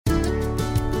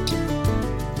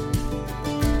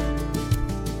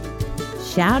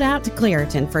shout out to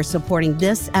Claritin for supporting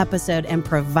this episode and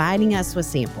providing us with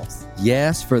samples.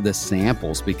 Yes, for the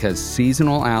samples, because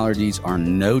seasonal allergies are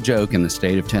no joke in the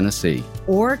state of Tennessee.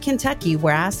 Or Kentucky,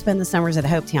 where I spend the summers at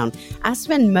Hopetown. I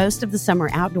spend most of the summer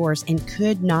outdoors and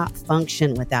could not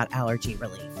function without allergy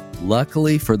relief.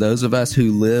 Luckily, for those of us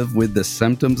who live with the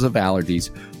symptoms of allergies,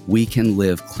 we can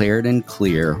live Claritin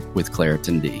Clear with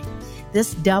Claritin D.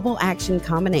 This double action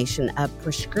combination of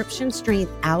prescription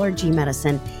strength allergy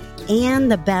medicine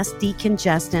and the best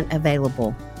decongestant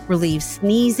available relieves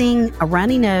sneezing, a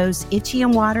runny nose, itchy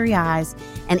and watery eyes,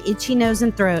 an itchy nose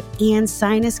and throat, and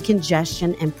sinus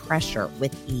congestion and pressure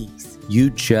with ease.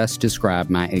 You just described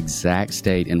my exact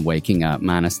state in waking up,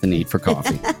 minus the need for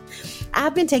coffee.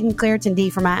 I've been taking Claritin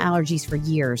D for my allergies for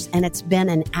years, and it's been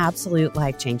an absolute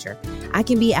life changer. I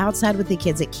can be outside with the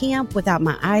kids at camp without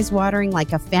my eyes watering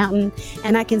like a fountain,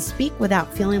 and I can speak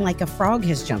without feeling like a frog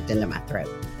has jumped into my throat.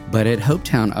 But at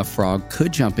Hopetown, a frog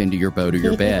could jump into your boat or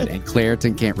your bed, and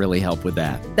Claritin can't really help with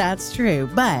that. That's true,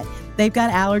 but they've got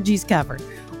allergies covered.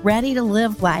 Ready to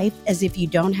live life as if you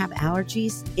don't have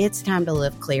allergies? It's time to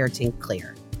live Claritin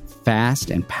Clear. Fast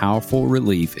and powerful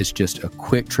relief is just a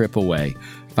quick trip away.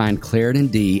 Find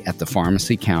Claritin D at the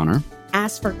pharmacy counter.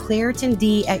 Ask for Claritin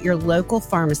D at your local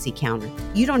pharmacy counter.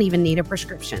 You don't even need a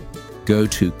prescription. Go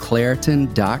to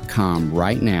Claritin.com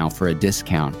right now for a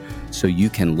discount so you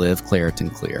can live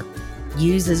Claritin Clear.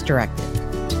 Use as directed.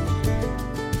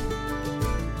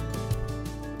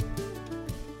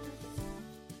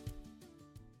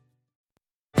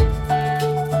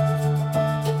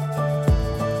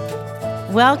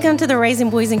 Welcome to the Raising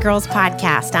Boys and Girls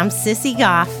podcast. I'm Sissy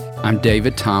Goff. I'm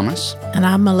David Thomas. And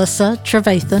I'm Melissa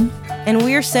Trevathan. And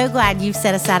we're so glad you've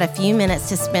set aside a few minutes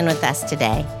to spend with us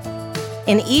today.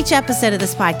 In each episode of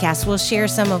this podcast, we'll share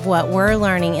some of what we're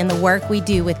learning in the work we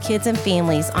do with kids and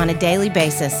families on a daily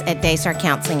basis at Daystar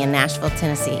Counseling in Nashville,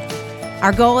 Tennessee.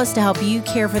 Our goal is to help you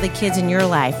care for the kids in your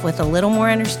life with a little more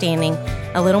understanding,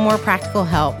 a little more practical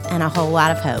help, and a whole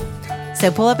lot of hope. So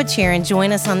pull up a chair and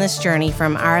join us on this journey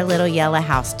from our little yellow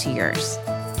house to yours.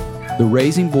 The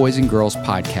Raising Boys and Girls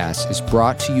podcast is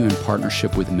brought to you in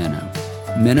partnership with Minnow.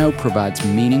 Minnow provides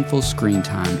meaningful screen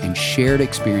time and shared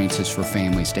experiences for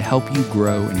families to help you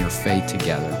grow in your faith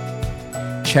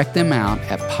together. Check them out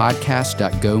at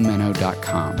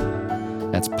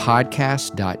podcast.gominnow.com. That's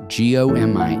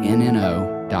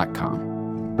podcast.gominno.com.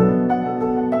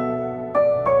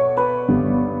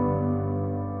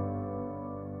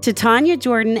 Tanya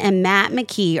Jordan and Matt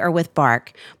McKee are with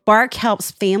Bark. Bark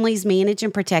helps families manage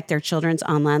and protect their children's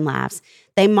online lives.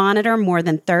 They monitor more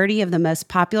than 30 of the most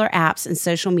popular apps and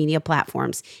social media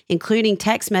platforms, including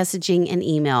text messaging and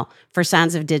email, for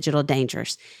signs of digital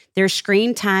dangers. Their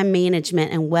screen time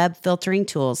management and web filtering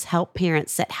tools help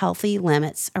parents set healthy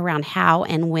limits around how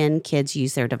and when kids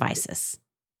use their devices.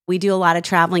 We do a lot of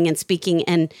traveling and speaking,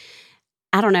 and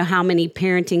I don't know how many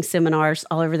parenting seminars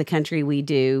all over the country we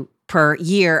do per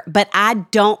year, but I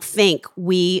don't think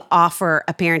we offer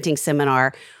a parenting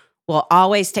seminar. Well,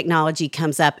 always technology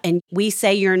comes up, and we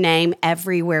say your name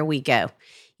everywhere we go.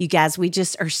 You guys, we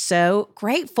just are so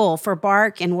grateful for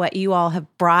Bark and what you all have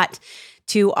brought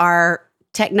to our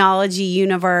technology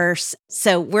universe.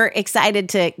 So we're excited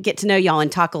to get to know y'all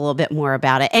and talk a little bit more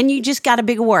about it. And you just got a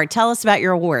big award. Tell us about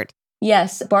your award.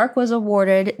 Yes, Bark was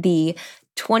awarded the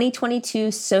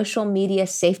 2022 Social Media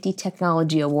Safety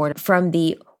Technology Award from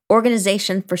the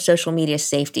Organization for Social Media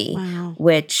Safety, Wow.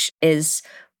 which is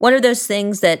one of those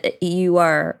things that you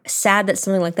are sad that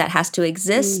something like that has to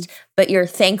exist, but you're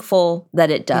thankful that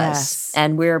it does. Yes.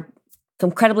 And we're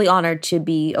incredibly honored to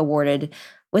be awarded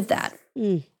with that.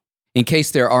 Mm. In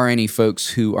case there are any folks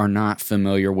who are not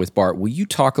familiar with BART, will you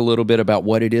talk a little bit about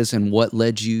what it is and what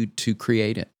led you to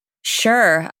create it?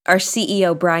 Sure. Our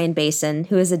CEO, Brian Basin,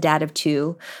 who is a dad of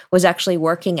two, was actually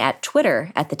working at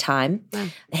Twitter at the time. Wow.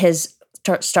 His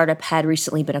startup had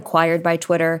recently been acquired by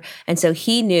Twitter, and so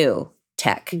he knew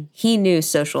tech. He knew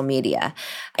social media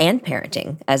and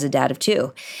parenting as a dad of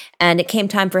two. And it came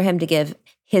time for him to give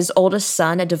his oldest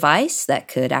son a device that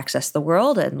could access the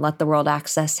world and let the world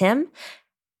access him.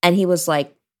 And he was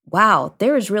like, wow,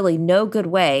 there is really no good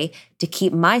way to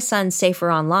keep my son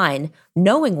safer online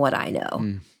knowing what I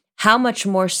know. How much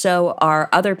more so are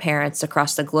other parents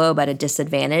across the globe at a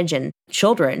disadvantage and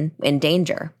children in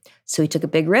danger? So he took a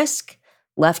big risk,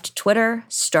 left Twitter,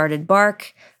 started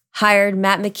Bark, hired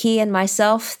Matt McKee and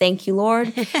myself, thank you,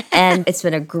 Lord. And it's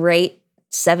been a great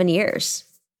 7 years.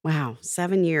 Wow,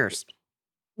 7 years.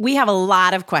 We have a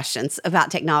lot of questions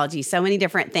about technology, so many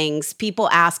different things. People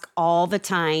ask all the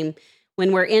time,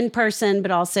 when we're in person,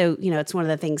 but also, it's one of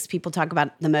the things people talk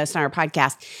about the most on our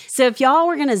podcast. So if y'all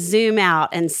were going to zoom out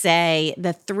and say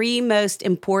the 3 most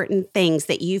important things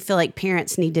that you feel like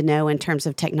parents need to know in terms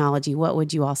of technology, what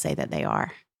would you all say that they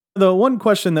are? The one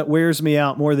question that wears me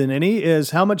out more than any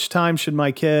is how much time should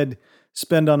my kid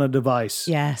spend on a device?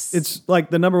 Yes. It's like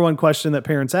the number one question that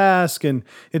parents ask, and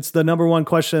it's the number one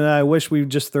question that I wish we would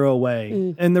just throw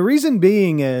away. And the reason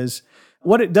being is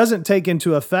what it doesn't take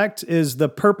into effect is the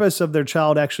purpose of their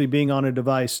child actually being on a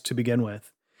device to begin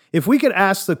with. If we could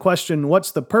ask the question,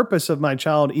 what's the purpose of my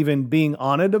child even being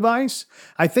on a device?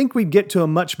 I think we'd get to a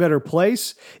much better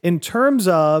place in terms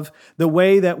of the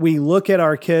way that we look at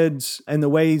our kids and the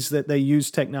ways that they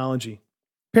use technology.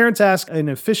 Parents ask an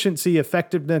efficiency,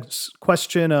 effectiveness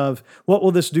question of, what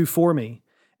will this do for me?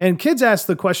 And kids ask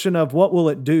the question of, what will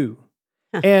it do?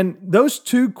 And those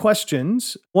 2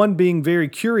 questions, one being very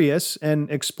curious and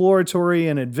exploratory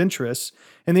and adventurous,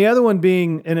 and the other one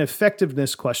being an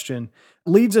effectiveness question,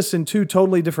 leads us in 2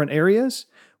 totally different areas,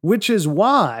 which is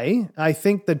why I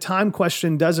think the time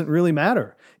question doesn't really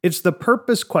matter. It's the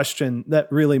purpose question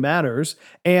that really matters.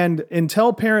 And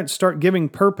until parents start giving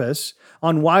purpose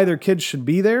on why their kids should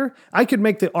be there, I could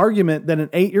make the argument that an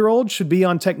 8-year-old should be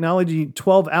on technology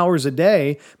 12 hours a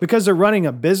day because they're running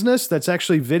a business that's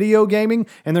actually video gaming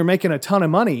and they're making a ton of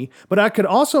money. But I could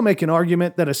also make an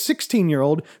argument that a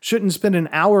 16-year-old shouldn't spend an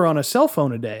hour on a cell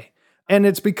phone a day. And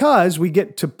it's because we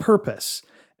get to purpose.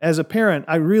 As a parent,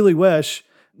 I really wish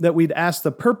that we'd ask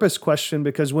the purpose question,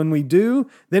 because when we do,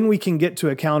 then we can get to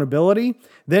accountability.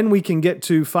 Then we can get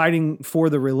to fighting for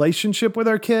the relationship with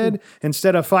our kid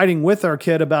instead of fighting with our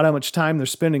kid about how much time they're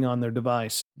spending on their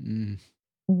device.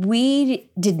 We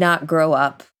did not grow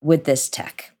up with this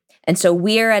tech. And so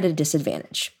we're at a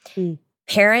disadvantage.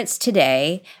 Parents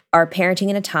today are parenting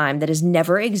in a time that has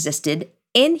never existed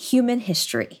in human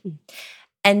history.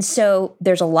 And so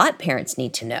there's a lot parents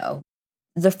need to know.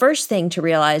 The first thing to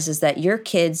realize is that your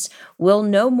kids will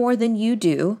know more than you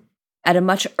do at a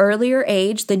much earlier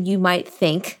age than you might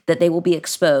think that they will be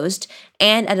exposed,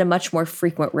 and at a much more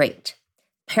frequent rate.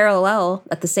 Parallel,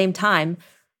 at the same time,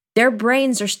 their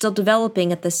brains are still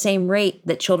developing at the same rate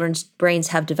that children's brains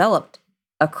have developed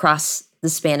across the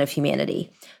span of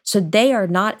humanity. So they are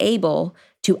not able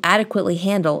to adequately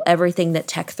handle everything that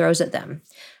tech throws at them.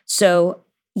 So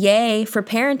yay for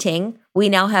parenting, we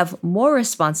now have more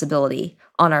responsibility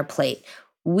on our plate.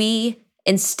 We,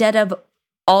 instead of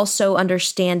also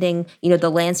understanding, the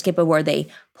landscape of where they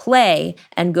play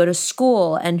and go to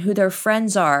school and who their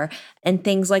friends are and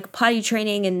things like potty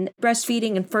training and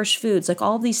breastfeeding and first foods, like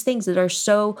all these things that are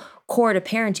so core to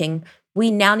parenting,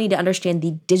 we now need to understand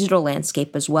the digital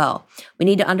landscape as well. We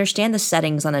need to understand the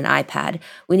settings on an iPad.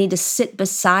 We need to sit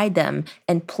beside them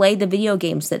and play the video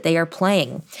games that they are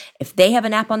playing. If they have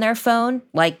an app on their phone,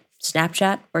 like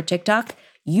Snapchat or TikTok,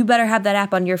 you better have that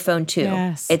app on your phone too.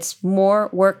 Yes. It's more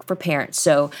work for parents.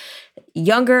 So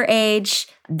younger age,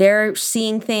 they're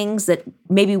seeing things that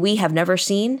maybe we have never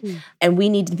seen, and we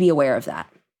need to be aware of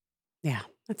that. Yeah,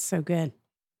 that's so good.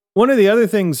 One of the other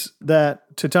things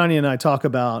that Titania and I talk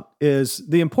about is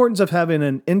the importance of having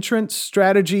an entrance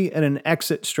strategy and an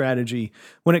exit strategy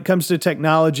when it comes to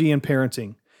technology and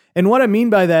parenting. And what I mean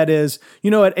by that is,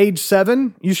 at age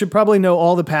 7, you should probably know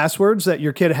all the passwords that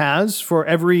your kid has for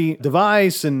every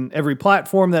device and every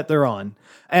platform that they're on.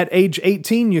 At age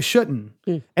 18, you shouldn't.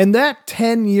 And that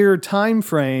 10-year time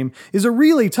frame is a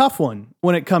really tough one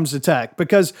when it comes to tech,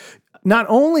 because not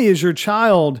only is your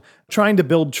child trying to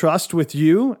build trust with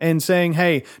you and saying,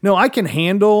 hey, no, I can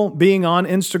handle being on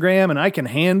Instagram and I can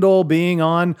handle being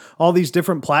on all these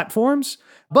different platforms,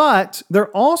 but they're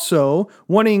also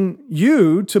wanting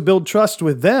you to build trust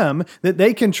with them, that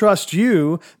they can trust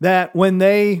you, that when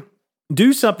they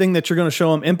do something that you're going to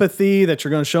show them empathy, that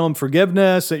you're going to show them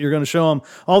forgiveness, that you're going to show them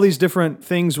all these different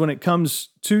things when it comes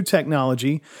to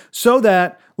technology, so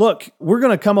that, look, we're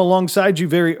going to come alongside you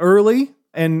very early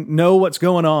and know what's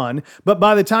going on. But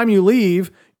by the time you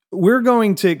leave, we're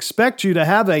going to expect you to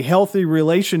have a healthy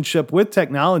relationship with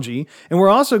technology. And we're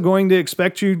also going to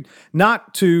expect you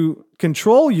not to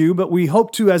control you, but we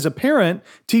hope to, as a parent,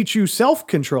 teach you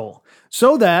self-control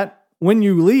so that when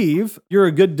you leave, you're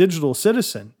a good digital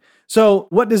citizen. So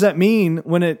what does that mean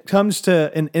when it comes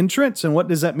to an entrance, and what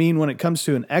does that mean when it comes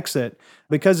to an exit?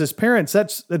 Because as parents,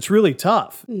 that's really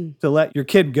tough to let your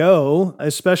kid go,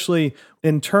 especially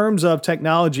in terms of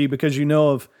technology, because you know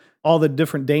of all the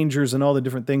different dangers and all the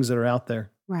different things that are out there.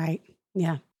 Right.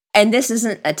 Yeah. And this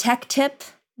isn't a tech tip.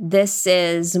 This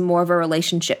is more of a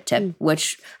relationship tip,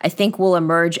 which I think will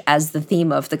emerge as the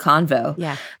theme of the convo.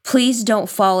 Yeah. Please don't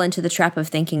fall into the trap of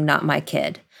thinking, not my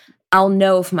kid. I'll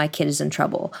know if my kid is in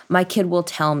trouble. My kid will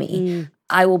tell me.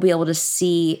 I will be able to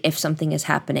see if something is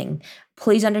happening.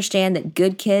 Please understand that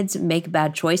good kids make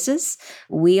bad choices.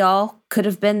 We all could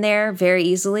have been there very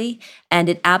easily, and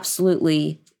it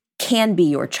absolutely can be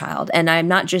your child. And I'm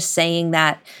not just saying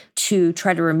that to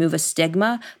try to remove a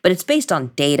stigma, but it's based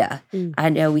on data. I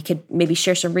know we could maybe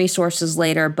share some resources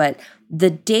later, but the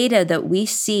data that we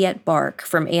see at Bark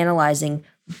from analyzing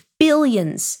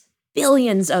billions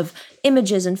of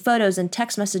images and photos and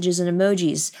text messages and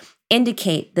emojis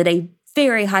indicate that a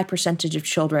very high percentage of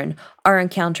children are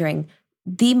encountering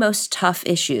the most tough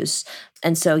issues.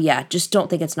 And so, yeah, just don't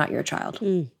think it's not your child.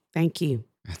 Thank you.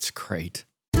 That's great.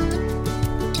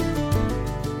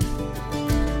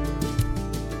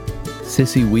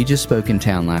 Sissy, we just spoke in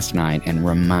town last night and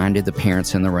reminded the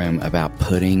parents in the room about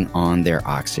putting on their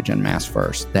oxygen mask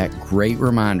first. That great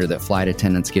reminder that flight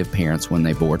attendants give parents when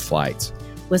they board flights.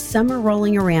 With summer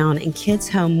rolling around and kids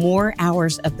home more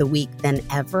hours of the week than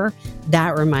ever,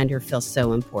 that reminder feels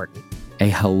so important. A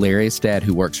hilarious dad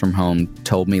who works from home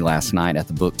told me last night at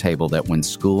the book table that when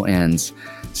school ends,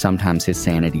 sometimes his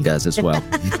sanity does as well.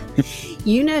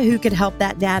 You know who could help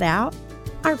that dad out?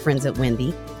 Our friends at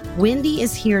Wendy. Wendy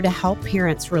is here to help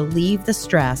parents relieve the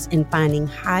stress in finding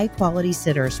high-quality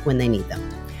sitters when they need them.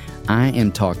 I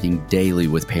am talking daily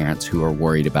with parents who are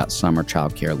worried about summer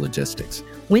childcare logistics.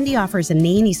 Wendy offers a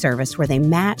nanny service where they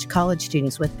match college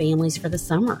students with families for the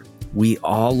summer. We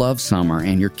all love summer,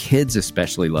 and your kids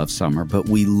especially love summer, but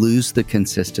we lose the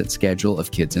consistent schedule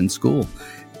of kids in school.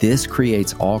 This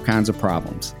creates all kinds of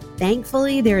problems.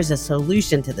 Thankfully, there is a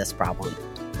solution to this problem.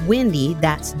 Wendy,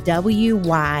 that's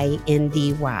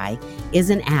WYNDY, is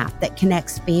an app that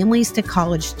connects families to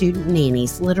college student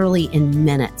nannies literally in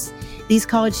minutes. These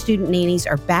college student nannies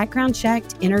are background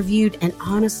checked, interviewed, and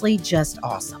honestly just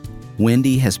awesome.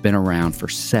 Wendy has been around for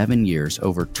 7 years.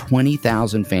 Over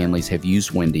 20,000 families have used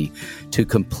Wendy to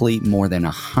complete more than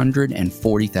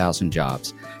 140,000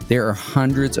 jobs. There are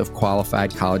hundreds of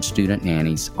qualified college student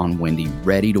nannies on Wendy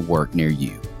ready to work near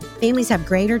you. Families have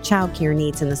greater childcare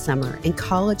needs in the summer, and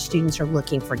college students are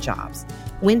looking for jobs.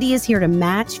 Wendy is here to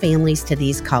match families to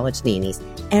these college nannies.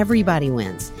 Everybody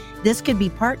wins. This could be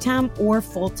part-time or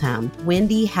full-time.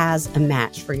 Wendy has a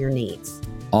match for your needs.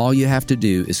 All you have to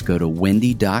do is go to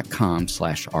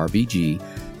wendy.com/RBG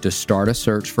to start a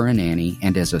search for a nanny,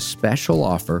 and as a special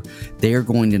offer, they are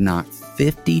going to knock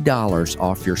 $50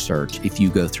 off your search if you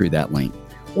go through that link.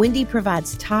 Wendy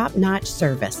provides top-notch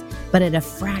service, but at a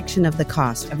fraction of the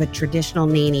cost of a traditional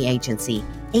nanny agency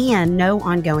and no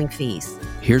ongoing fees.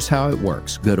 Here's how it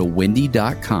works. Go to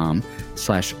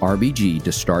wendy.com/RBG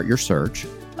to start your search.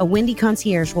 A Wendy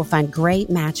concierge will find great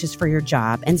matches for your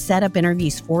job and set up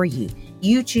interviews for you.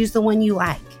 You choose the one you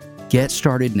like. Get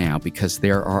started now because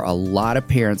there are a lot of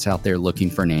parents out there looking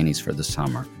for nannies for the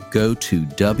summer. Go to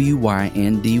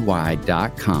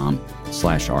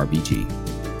WYNDY.com/RBG.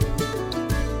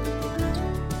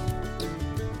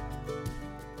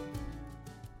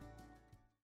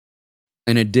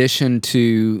 In addition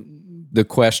to the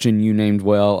question you named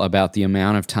well about the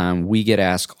amount of time, we get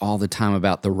asked all the time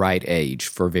about the right age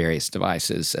for various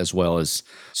devices as well as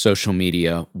social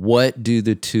media. What do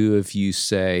the two of you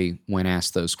say when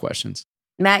asked those questions?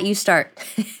 Matt, you start.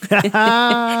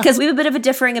 Because we have a bit of a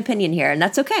differing opinion here, and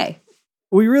that's okay.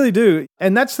 We really do.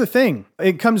 And that's the thing.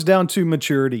 It comes down to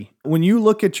maturity. When you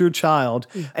look at your child,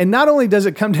 and not only does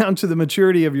it come down to the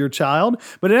maturity of your child,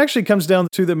 but it actually comes down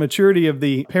to the maturity of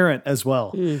the parent as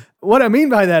well. What I mean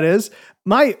by that is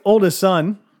my oldest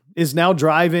son is now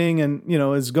driving and,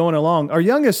 is going along. Our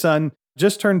youngest son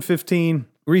just turned 15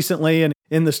 recently, and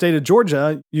in the state of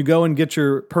Georgia, you go and get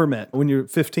your permit when you're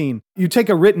 15. You take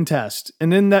a written test,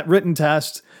 and in that written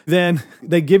test, then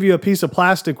they give you a piece of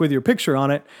plastic with your picture on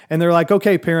it, and they're like,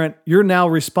 okay, parent, you're now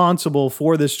responsible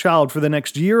for this child for the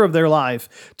next year of their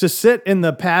life to sit in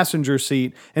the passenger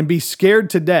seat and be scared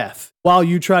to death while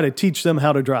you try to teach them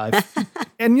how to drive.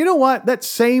 And you know what? That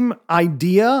same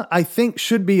idea, I think,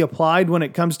 should be applied when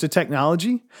it comes to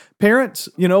technology. Parents,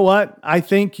 you know what? I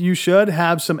think you should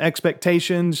have some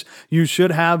expectations. You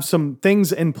should have some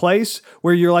things in place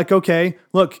where you're like, okay,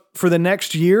 look, for the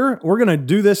next year, we're going to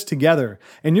do this together.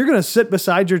 And you're going to sit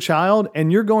beside your child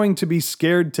and you're going to be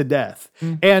scared to death.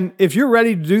 And if you're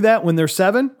ready to do that when they're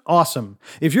 7, awesome.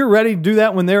 If you're ready to do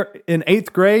that when they're in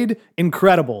 8th grade,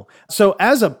 incredible. So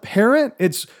as a parent,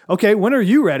 it's, okay, when are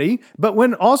you ready? But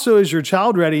when also is your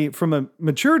child ready from a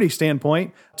maturity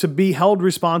standpoint to be held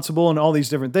responsible and all these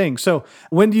different things? So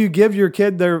when do you give your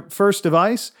kid their first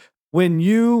device? When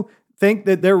you think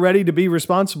that they're ready to be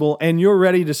responsible and you're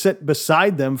ready to sit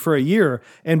beside them for a year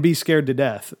and be scared to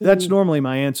death. That's normally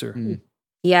my answer.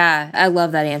 Yeah, I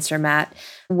love that answer, Matt.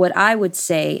 What I would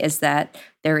say is that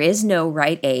there is no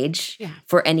right age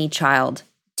for any child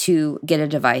to get a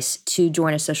device, to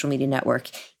join a social media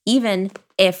network. Even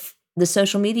if the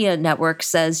social media network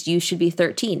says you should be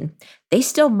 13, they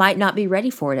still might not be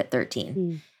ready for it at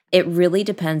 13. It really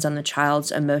depends on the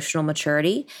child's emotional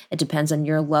maturity. It depends on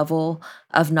your level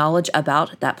of knowledge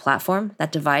about that platform,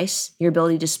 that device, your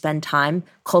ability to spend time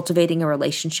cultivating a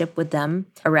relationship with them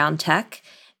around tech.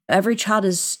 Every child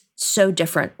is so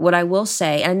different. What I will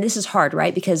say, and this is hard,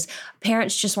 right? Because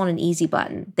parents just want an easy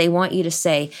button. They want you to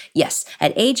say, yes,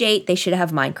 at age 8, they should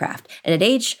have Minecraft. And at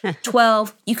age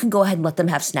 12, you can go ahead and let them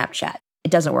have Snapchat.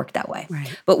 It doesn't work that way.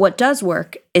 Right. But what does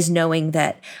work is knowing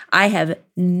that I have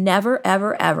never,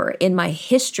 ever, ever in my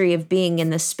history of being in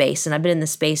this space, and I've been in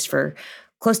this space for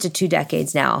close to 2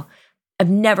 decades now, I've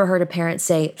never heard a parent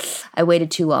say, I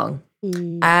waited too long.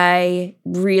 I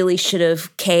really should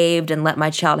have caved and let my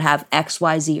child have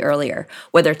XYZ earlier,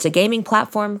 whether it's a gaming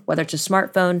platform, whether it's a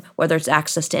smartphone, whether it's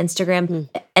access to Instagram,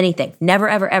 anything. Never,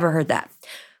 ever, ever heard that.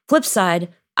 Flip side,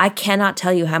 I cannot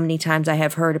tell you how many times I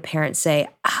have heard a parent say,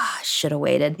 I should have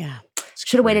waited. Yeah.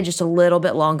 Should have waited just a little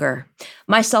bit longer,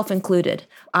 myself included.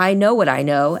 I know what I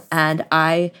know, and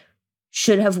I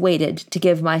should have waited to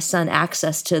give my son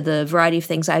access to the variety of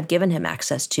things I've given him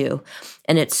access to.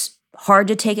 And it's hard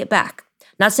to take it back.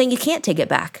 Not saying you can't take it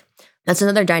back. That's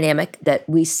another dynamic that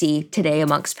we see today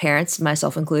amongst parents,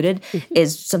 myself included,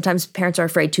 is sometimes parents are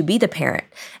afraid to be the parent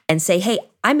and say, hey,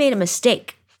 I made a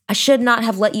mistake. I should not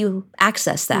have let you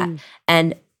access that.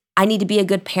 And I need to be a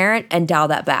good parent and dial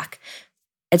that back.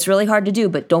 It's really hard to do,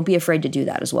 but don't be afraid to do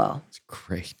that as well.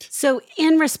 Great. So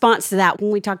in response to that,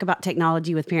 when we talk about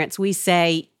technology with parents, we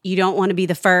say you don't want to be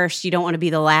the first, you don't want to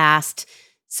be the last.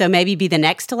 So maybe be the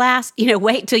next to last.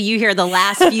 Wait till you hear the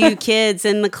last few kids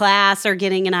in the class are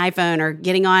getting an iPhone or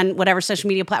getting on whatever social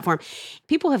media platform.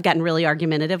 People have gotten really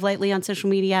argumentative lately on social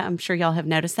media. I'm sure y'all have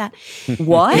noticed that.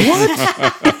 What?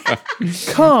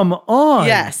 Come on.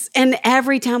 Yes. And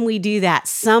every time we do that,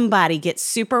 somebody gets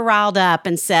super riled up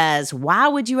and says, why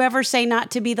would you ever say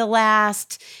not to be the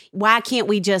last? Why can't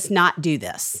we just not do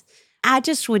this? I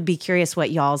just would be curious what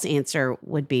y'all's answer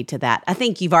would be to that. I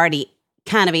think you've already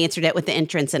kind of answered it with the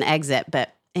entrance and exit,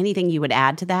 but anything you would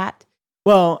add to that?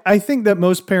 Well, I think that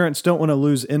most parents don't want to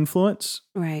lose influence.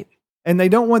 Right. And they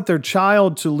don't want their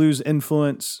child to lose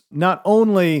influence, not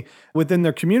only within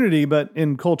their community, but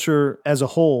in culture as a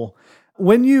whole.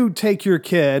 When you take your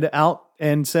kid out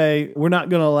and say, we're not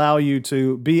going to allow you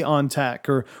to be on tech,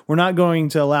 or we're not going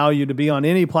to allow you to be on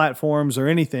any platforms or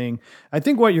anything, I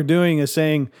think what you're doing is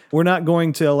saying, we're not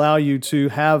going to allow you to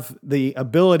have the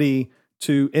ability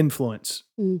to influence.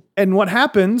 And what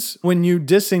happens when you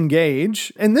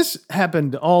disengage, and this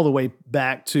happened all the way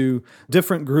back to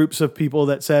different groups of people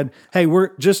that said, hey,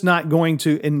 we're just not going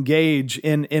to engage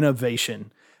in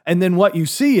innovation. And then what you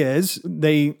see is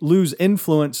they lose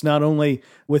influence not only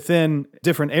within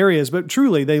different areas, but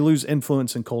truly they lose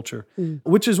influence in culture,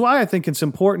 which is why I think it's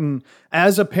important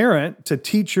as a parent to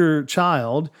teach your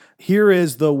child, here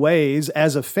is the ways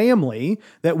as a family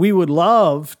that we would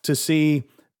love to see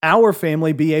our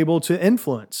family be able to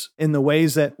influence in the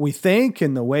ways that we think,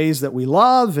 in the ways that we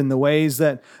love, in the ways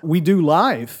that we do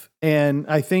life. And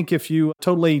I think if you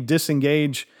totally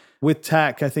disengage with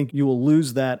tech, I think you will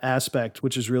lose that aspect,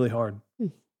 which is really hard.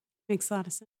 Makes a lot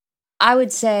of sense. I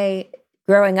would say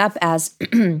growing up as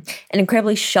an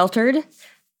incredibly sheltered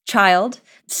child,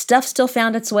 stuff still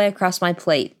found its way across my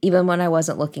plate, even when I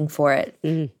wasn't looking for it.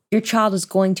 Your child is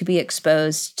going to be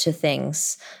exposed to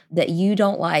things that you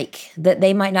don't like, that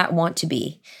they might not want to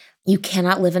be. You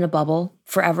cannot live in a bubble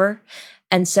forever.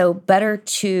 And so better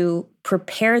to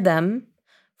prepare them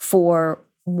for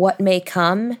what may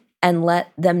come and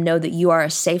let them know that you are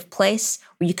a safe place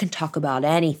where you can talk about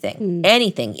anything,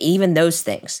 even those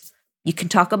things. You can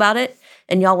talk about it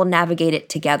and y'all will navigate it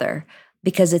together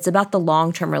because it's about the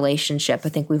long-term relationship. I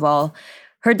think we've all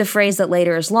heard the phrase that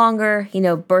later is longer.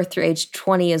 Birth through age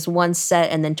 20 is one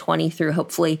set, and then 20 through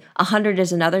hopefully 100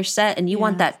 is another set. And you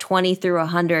want that 20 through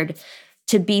 100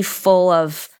 to be full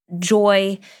of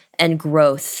joy and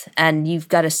growth. And you've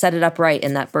got to set it up right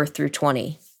in that birth through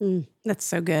 20. That's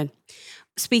so good.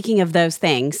 Speaking of those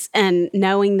things, and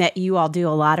knowing that you all do a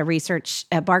lot of research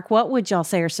at Bark, what would y'all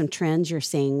say are some trends you're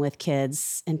seeing with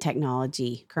kids and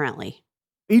technology currently?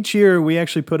 Each year, we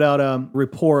actually put out a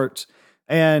report,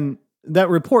 and that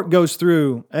report goes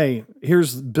through, hey,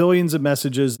 here's billions of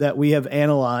messages that we have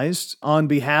analyzed on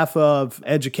behalf of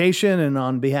education and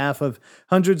on behalf of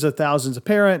hundreds of thousands of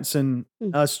parents and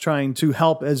us trying to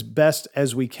help as best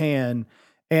as we can.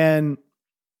 And,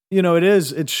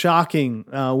 it's shocking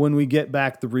when we get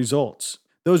back the results.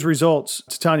 those results,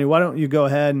 Tanya, why don't you go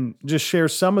ahead and just share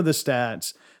some of the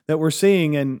stats that we're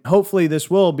seeing? And hopefully this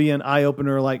will be an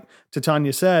eye-opener, like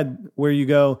Tanya said, where you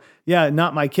go, yeah,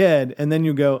 not my kid. And then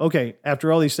you go, okay,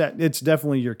 after all these stats, it's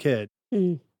definitely your kid.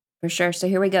 For sure. So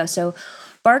here we go. So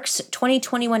Bark's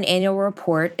 2021 annual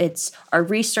report, it's our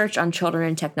research on children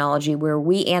and technology, where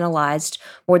we analyzed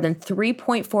more than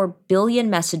 3.4 billion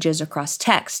messages across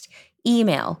text,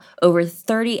 email, over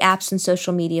 30 apps and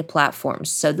social media platforms.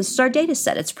 So this is our data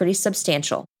set. It's pretty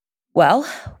substantial. Well,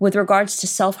 with regards to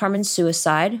self-harm and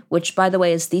suicide, which, by the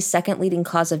way, is the second leading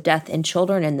cause of death in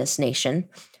children in this nation,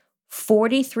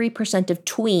 43% of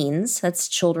tweens, that's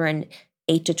children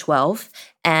 8 to 12,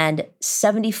 and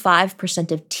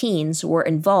 75% of teens were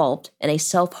involved in a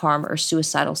self-harm or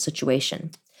suicidal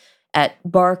situation. At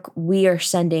Bark, we are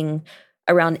sending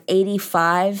around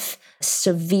 85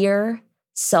 severe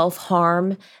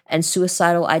self-harm and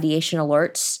suicidal ideation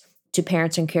alerts to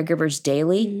parents and caregivers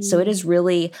daily. So it is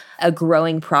really a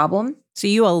growing problem. So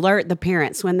you alert the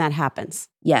parents when that happens.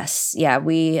 Yes. Yeah.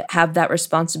 We have that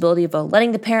responsibility of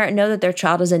letting the parent know that their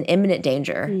child is in imminent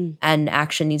danger and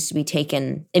action needs to be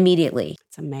taken immediately.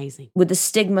 It's amazing. With the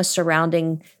stigma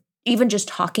surrounding even just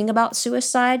talking about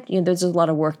suicide, there's a lot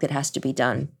of work that has to be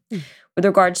done. With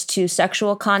regards to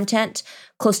sexual content,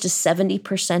 close to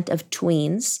 70% of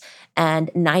tweens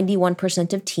and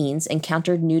 91% of teens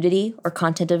encountered nudity or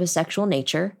content of a sexual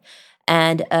nature.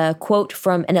 And a quote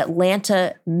from an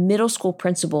Atlanta middle school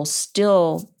principal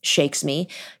still shakes me.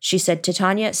 She said,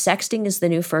 Tanya, sexting is the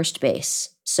new first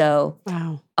base. So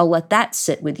I'll let that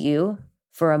sit with you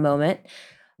for a moment.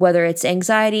 Whether it's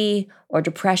anxiety or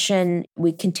depression,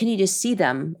 we continue to see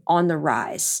them on the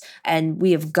rise, and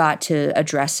we have got to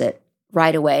address it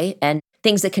right away. And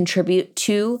things that contribute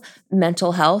to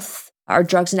mental health are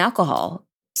drugs and alcohol.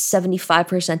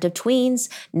 75% of tweens,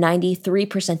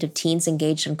 93% of teens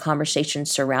engaged in conversations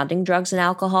surrounding drugs and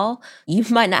alcohol. You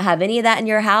might not have any of that in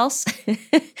your house,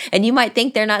 and you might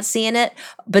think they're not seeing it,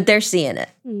 but they're seeing it.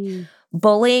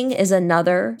 Bullying is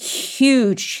another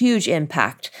huge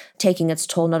impact, taking its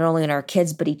toll not only on our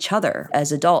kids, but each other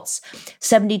as adults.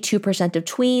 72% of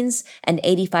tweens and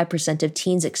 85% of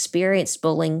teens experienced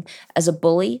bullying as a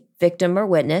bully, victim, or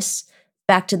witness.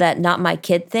 Back to that not my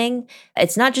kid thing.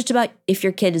 It's not just about if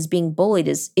your kid is being bullied,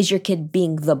 is your kid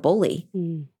being the bully?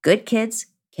 Good kids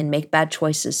can make bad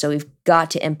choices. So we've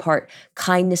got to impart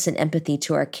kindness and empathy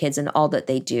to our kids in all that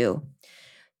they do.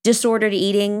 Disordered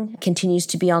eating continues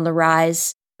to be on the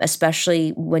rise, especially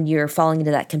when you're falling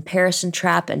into that comparison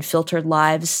trap and filtered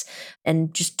lives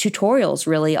and just tutorials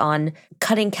really on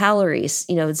cutting calories.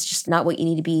 It's just not what you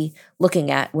need to be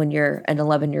looking at when you're an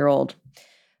 11-year-old.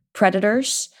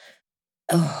 Predators.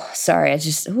 Oh, sorry.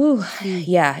 It's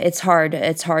hard.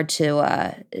 It's hard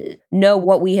to know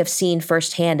what we have seen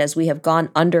firsthand as we have gone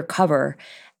undercover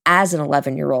as an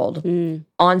 11-year-old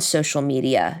on social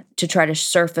media to try to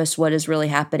surface what is really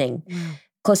happening.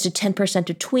 Close to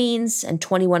 10% of tweens and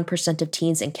 21% of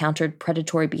teens encountered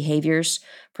predatory behaviors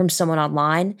from someone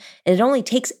online. And it only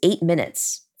takes 8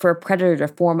 minutes for a predator to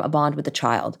form a bond with a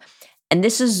child. And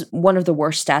this is one of the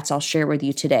worst stats I'll share with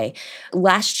you today.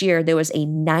 Last year, there was a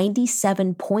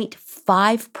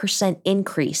 97.5%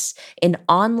 increase in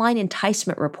online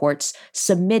enticement reports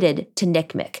submitted to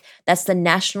NCMEC. That's the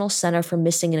National Center for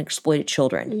Missing and Exploited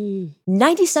Children.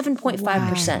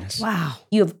 97.5%. Wow.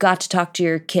 You have got to talk to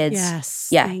your kids. Yes.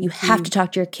 Yeah, you have to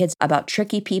talk to your kids about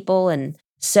tricky people. And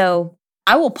so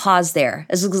I will pause there.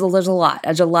 There's a lot.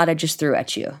 There's a lot I just threw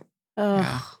at you.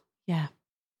 Oh, yeah.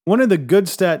 One of the good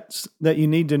stats that you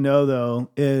need to know,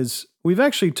 though, is we've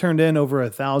actually turned in over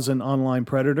 1,000 online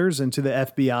predators into the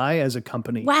FBI as a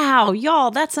company. Wow,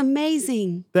 y'all, that's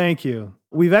amazing. Thank you.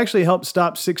 We've actually helped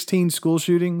stop 16 school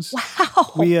shootings.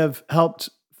 Wow. We have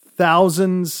helped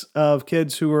thousands of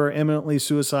kids who are imminently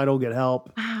suicidal get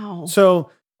help. Wow. So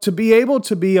to be able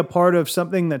to be a part of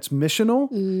something that's missional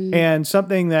and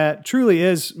something that truly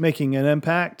is making an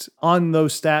impact on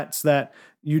those stats that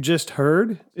you just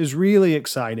heard is really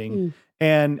exciting.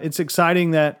 And it's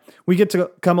exciting that we get to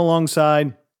come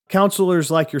alongside counselors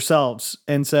like yourselves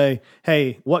and say,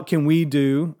 hey, what can we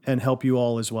do and help you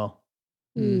all as well?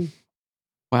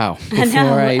 Wow.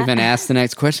 Before I even ask the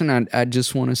next question, I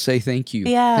just want to say thank you.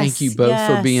 Yes, thank you both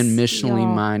for being missionally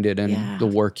y'all. minded and the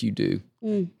work you do.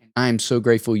 I am so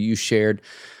grateful you shared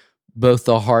both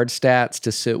the hard stats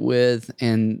to sit with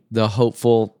and the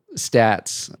hopeful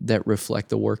stats that reflect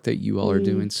the work that you all are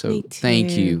doing. So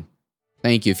thank you.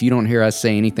 Thank you. If you don't hear us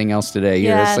say anything else today,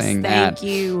 hear us saying that.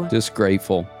 Thank you. Just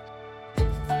grateful.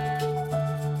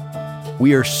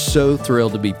 We are so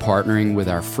thrilled to be partnering with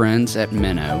our friends at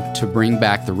Minnow to bring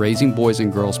back the Raising Boys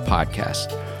and Girls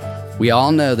podcast. We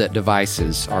all know that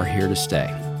devices are here to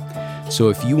stay. So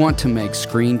if you want to make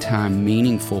screen time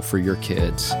meaningful for your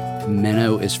kids,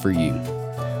 Minnow is for you.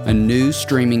 A new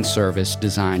streaming service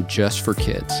designed just for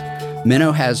kids.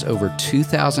 Minnow has over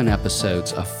 2,000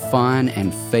 episodes of fun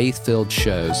and faith-filled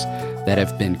shows that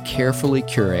have been carefully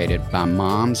curated by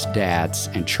moms, dads,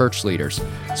 and church leaders,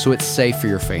 so it's safe for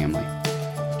your family.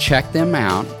 Check them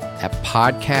out at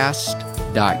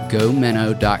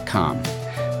podcast.gominnow.com.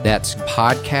 That's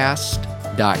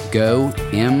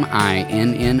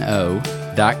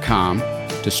podcast.gominno.com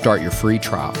to start your free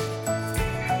trial.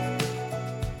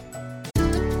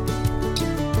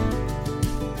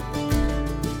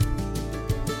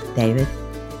 David,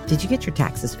 did you get your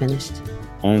taxes finished?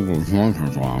 What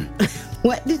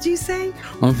did you say?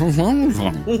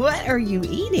 What are you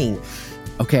eating?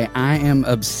 Okay, I am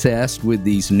obsessed with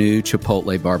these new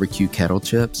Chipotle barbecue kettle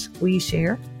chips. Will you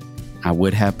share? I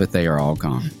would have, but they are all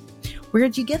gone.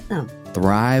 Where'd you get them?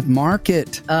 Thrive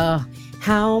Market.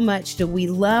 How much do we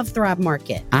love Thrive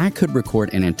Market? I could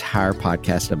record an entire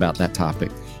podcast about that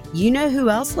topic. You know who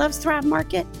else loves Thrive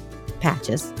Market?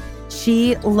 Patches.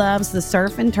 She loves the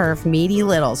surf and turf meaty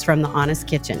littles from the Honest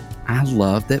Kitchen. I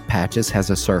love that Patches has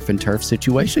a surf and turf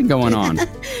situation going on.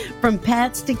 From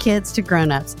pets to kids to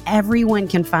grown-ups, everyone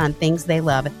can find things they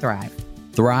love at Thrive.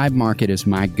 Thrive Market is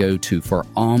my go-to for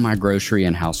all my grocery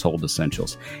and household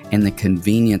essentials, and the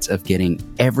convenience of getting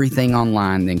everything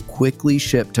online then quickly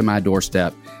shipped to my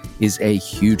doorstep is a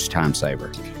huge time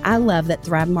saver. I love that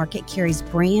Thrive Market carries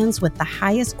brands with the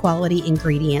highest quality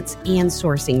ingredients and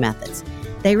sourcing methods.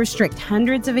 They restrict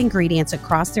hundreds of ingredients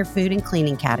across their food and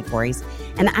cleaning categories,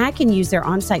 and I can use their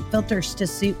on-site filters to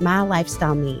suit my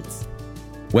lifestyle needs.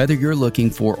 Whether you're looking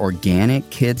for organic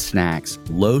kid snacks,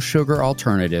 low-sugar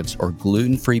alternatives, or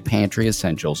gluten-free pantry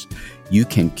essentials, you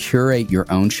can curate your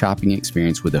own shopping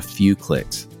experience with a few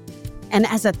clicks. And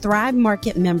as a Thrive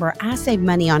Market member, I save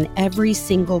money on every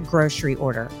single grocery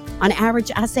order. On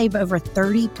average, I save over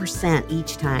 30%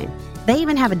 each time. They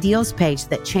even have a deals page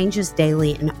that changes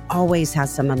daily and always has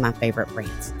some of my favorite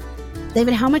brands.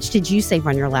 David, how much did you save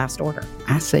on your last order?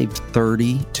 I saved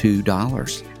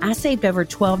 $32. I saved over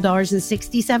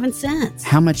 $12.67.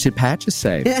 How much did Patches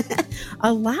save?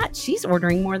 A lot. She's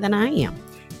ordering more than I am.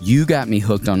 You got me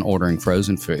hooked on ordering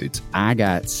frozen foods. I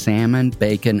got salmon,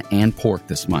 bacon, and pork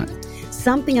this month.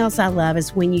 Something else I love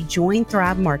is when you join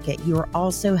Thrive Market, you are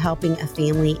also helping a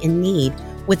family in need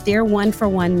with their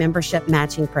one-for-one membership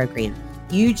matching program.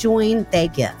 You join, they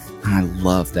give. I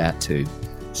love that too.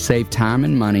 Save time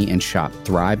and money and shop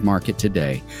Thrive Market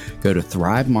today. Go to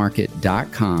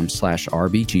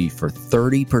thrivemarket.com/RBG for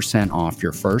 30% off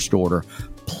your first order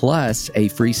plus a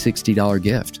free $60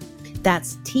 gift.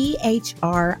 That's THRIVE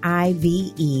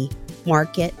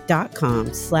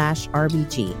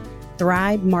market.com/RBG.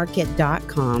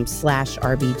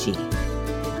 thrivemarket.com/RBG.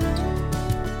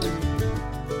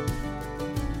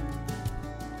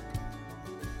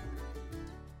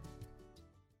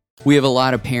 We have a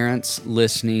lot of parents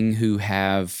listening who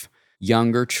have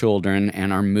younger children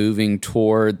and are moving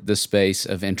toward the space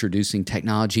of introducing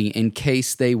technology in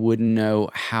case they wouldn't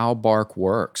know how Bark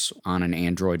works on an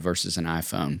Android versus an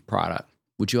iPhone product.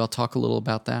 Would you all talk a little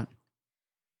about that?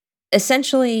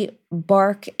 Essentially,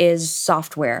 Bark is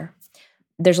software.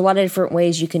 There's a lot of different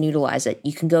ways you can utilize it.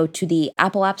 You can go to the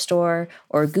Apple App Store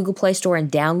or Google Play Store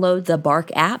and download the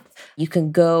Bark app. You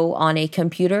can go on a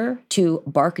computer to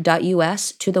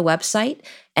bark.us to the website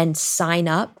and sign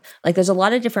up. Like, there's a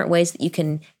lot of different ways that you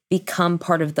can become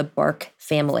part of the Bark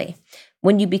family.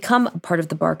 When you become part of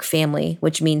the Bark family,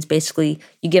 which means basically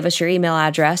you give us your email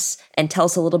address and tell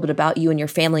us a little bit about you and your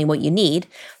family and what you need,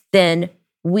 then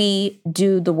we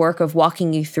do the work of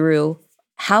walking you through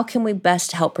how can we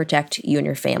best help protect you and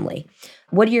your family.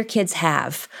 What do your kids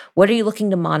have? What are you looking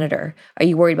to monitor? Are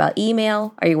you worried about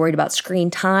email? Are you worried about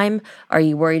screen time? Are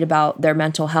you worried about their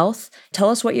mental health? Tell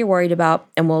us what you're worried about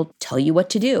and we'll tell you what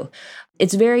to do.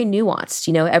 It's very nuanced.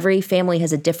 You know, every family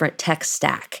has a different tech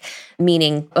stack,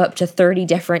 meaning up to 30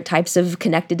 different types of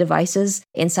connected devices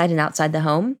inside and outside the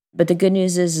home. But the good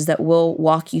news is that we'll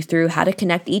walk you through how to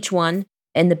connect each one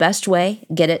in the best way,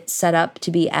 get it set up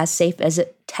to be as safe as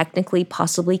it technically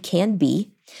possibly can be.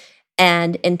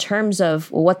 And in terms of,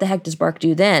 well, what the heck does Bark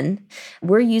do then?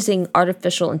 We're using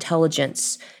artificial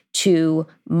intelligence to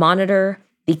monitor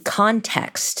the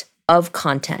context of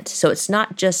content. So it's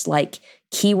not just like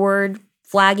keyword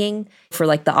flagging for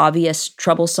like the obvious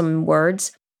troublesome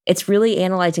words. It's really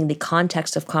analyzing the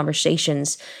context of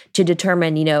conversations to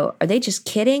determine, you know, are they just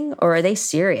kidding or are they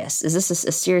serious? Is this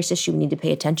a serious issue we need to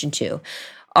pay attention to?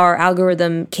 Our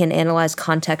algorithm can analyze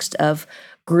context of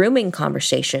grooming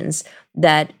conversations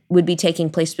that would be taking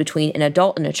place between an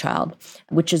adult and a child,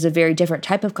 which is a very different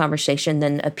type of conversation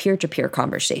than a peer-to-peer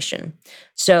conversation.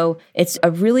 So it's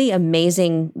a really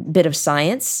amazing bit of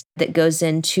science that goes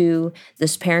into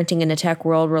this parenting in a tech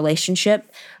world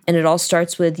relationship. And it all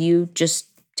starts with you just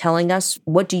telling us,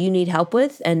 what do you need help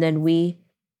with? And then we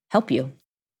help you.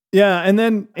 Yeah. And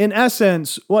then in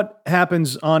essence, what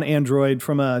happens on Android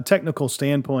from a technical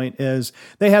standpoint is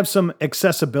they have some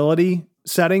accessibility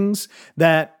settings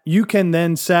that you can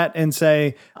then set and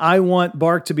say, I want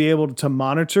Bark to be able to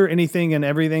monitor anything and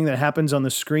everything that happens on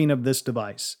the screen of this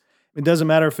device. It doesn't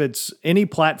matter if it's any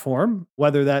platform,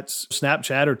 whether that's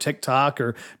Snapchat or TikTok,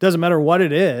 or doesn't matter what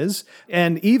it is.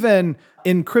 And even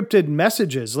encrypted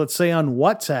messages, let's say on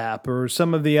WhatsApp or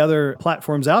some of the other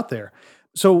platforms out there.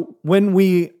 So when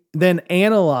we then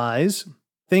analyze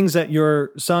things that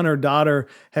your son or daughter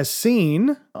has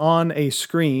seen on a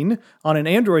screen on an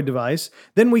Android device,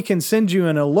 then we can send you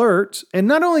an alert. And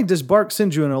not only does Bark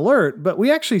send you an alert, but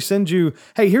we actually send you,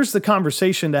 hey, here's the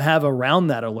conversation to have around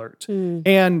that alert.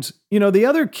 And, the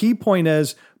other key point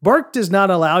is Bark does not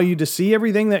allow you to see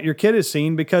everything that your kid has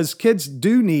seen, because kids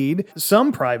do need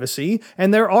some privacy,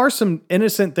 and there are some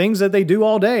innocent things that they do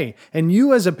all day. And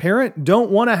you as a parent don't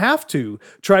want to have to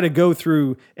try to go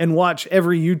through and watch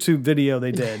every YouTube video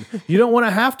they did. You don't want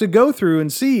to have to go through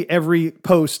and see every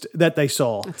post that they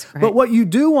saw. But what you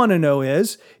do want to know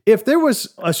is, if there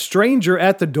was a stranger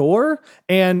at the door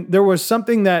and there was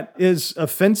something that is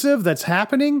offensive that's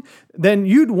happening, then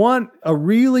you'd want a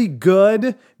really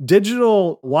good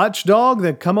digital watchdog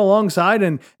that come alongside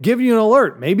and give you an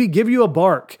alert, maybe give you a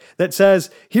bark that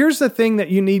says, here's the thing that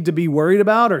you need to be worried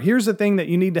about, or here's the thing that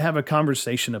you need to have a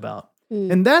conversation about.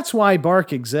 And that's why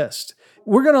Bark exists.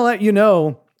 We're going to let you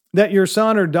know that your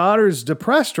son or daughter is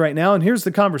depressed right now, and here's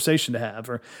the conversation to have,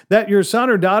 or that your son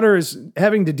or daughter is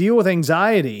having to deal with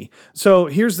anxiety. So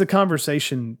here's the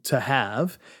conversation to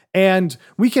have. And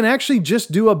we can actually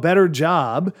just do a better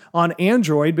job on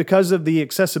Android because of the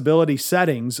accessibility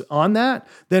settings on that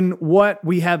than what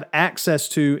we have access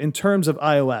to in terms of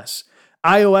iOS.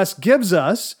 iOS gives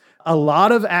us a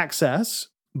lot of access,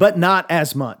 but not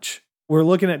as much. We're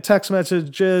looking at text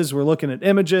messages, we're looking at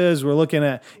images, we're looking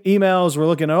at emails, we're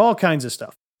looking at all kinds of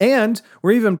stuff. And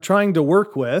we're even trying to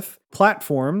work with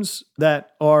platforms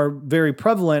that are very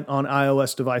prevalent on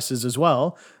iOS devices as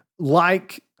well,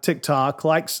 like TikTok,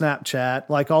 like Snapchat,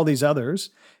 like all these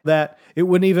others, that it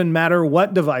wouldn't even matter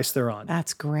what device they're on.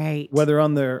 That's great. Whether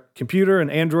on their computer, an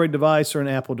Android device, or an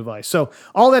Apple device. So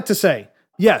all that to say,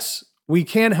 yes, we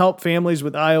can help families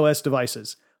with iOS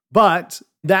devices, but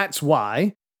that's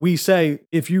why we say,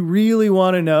 if you really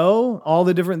want to know all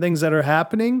the different things that are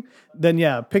happening, then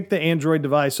pick the Android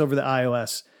device over the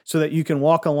iOS so that you can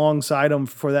walk alongside them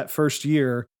for that first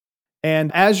year.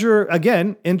 And as your,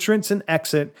 again, entrance and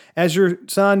exit, as your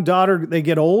son, daughter, they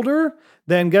get older,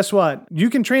 then guess what?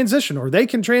 You can transition, or they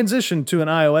can transition to an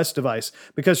iOS device,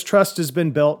 because trust has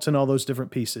been built in all those different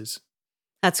pieces.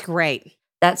 That's great.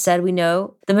 That said, we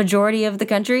know the majority of the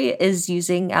country is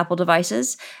using Apple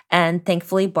devices, and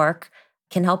thankfully Bark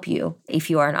can help you if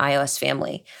you are an iOS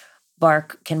family.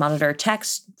 Bark can monitor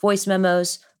text, voice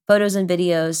memos, photos and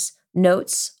videos,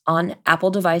 notes on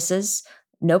Apple devices,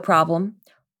 no problem.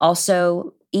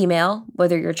 Also, email,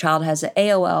 whether your child has an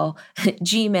AOL,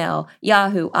 Gmail,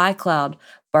 Yahoo, iCloud,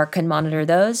 Bark can monitor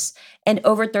those. And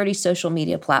over 30 social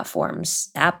media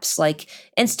platforms, apps like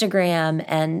Instagram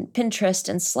and Pinterest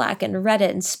and Slack and Reddit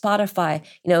and Spotify,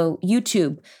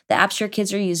 YouTube, the apps your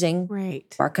kids are using,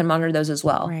 Right. Bark can monitor those as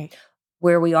well. Right.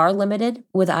 Where we are limited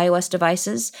with iOS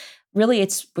devices, really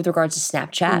it's with regards to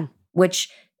Snapchat,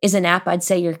 which is an app I'd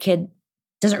say your kid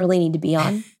doesn't really need to be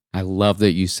on. I love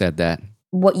that you said that.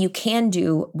 What you can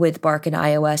do with Bark and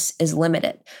iOS is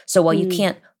limited. So while you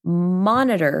can't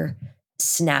monitor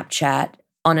Snapchat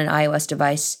on an iOS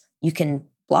device, you can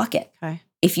block it. Okay.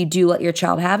 If you do let your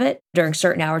child have it during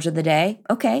certain hours of the day,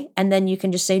 okay. And then you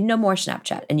can just say no more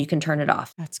Snapchat and you can turn it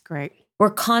off. That's great.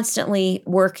 We're constantly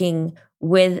working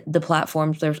with the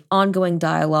platforms. There's ongoing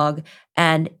dialogue.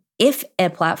 And if a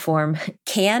platform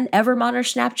can ever monitor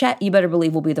Snapchat, you better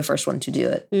believe we'll be the first one to do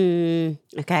it.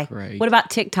 Okay. Great. What about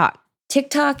TikTok?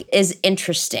 TikTok is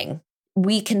interesting.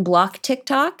 We can block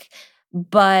TikTok,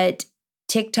 but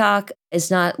TikTok is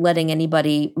not letting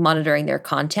anybody monitoring their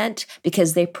content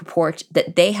because they purport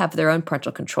that they have their own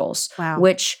parental controls,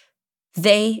 which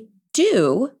they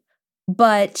do,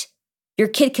 but your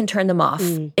kid can turn them off.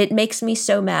 It makes me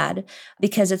so mad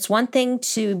because it's one thing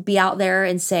to be out there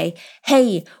and say,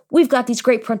 hey, we've got these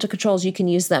great parental controls, you can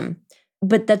use them.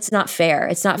 But that's not fair.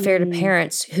 It's not fair to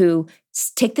parents who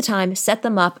take the time, set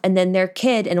them up, and then their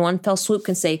kid in one fell swoop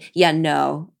can say, yeah,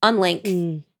 no,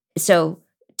 unlink. So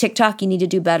TikTok, you need to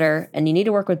do better, and you need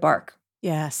to work with Bark.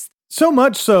 Yes. So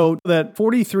much so that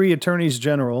 43 attorneys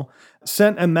general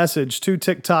sent a message to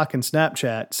TikTok and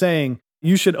Snapchat saying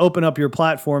you should open up your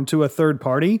platform to a third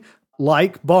party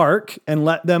like Bark and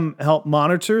let them help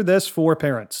monitor this for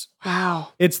parents. Wow.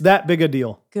 It's that big a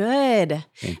deal. Good.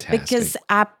 Fantastic. Because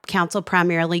I counsel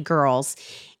primarily girls.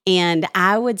 And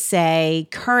I would say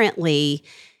currently,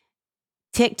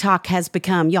 TikTok has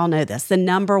become, y'all know this, the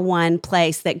number one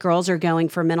place that girls are going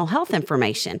for mental health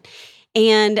information.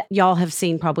 And y'all have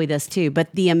seen probably this too, but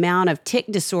the amount of tic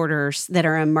disorders that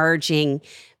are emerging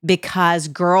because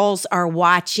girls are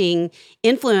watching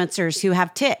influencers who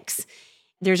have tics.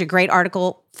 There's a great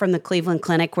article from the Cleveland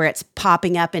Clinic where it's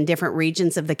popping up in different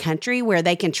regions of the country where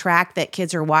they can track that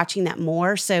kids are watching that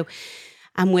more. So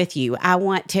I'm with you. I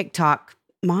want TikTok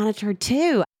monitored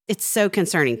too. It's so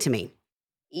concerning to me.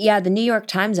 Yeah, the New York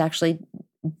Times actually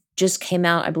just came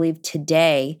out, I believe,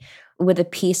 today with a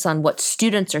piece on what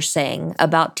students are saying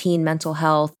about teen mental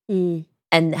health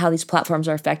and how these platforms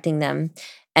are affecting them.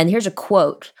 And here's a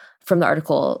quote from the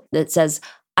article that says,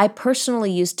 I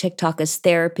personally use TikTok as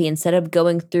therapy instead of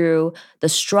going through the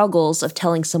struggles of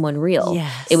telling someone real.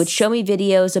 Yes. It would show me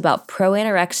videos about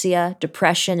pro-anorexia,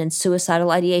 depression, and suicidal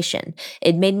ideation.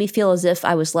 It made me feel as if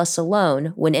I was less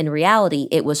alone, when in reality,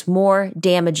 it was more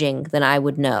damaging than I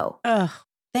would know. Oh,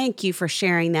 thank you for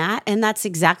sharing that. And that's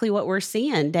exactly what we're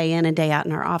seeing day in and day out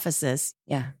in our offices.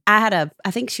 Yeah. I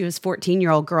think she was a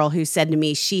 14-year-old girl who said to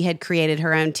me she had created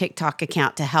her own TikTok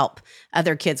account to help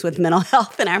other kids with mental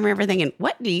health. And I remember thinking,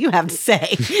 what do you have to say?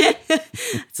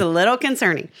 It's a little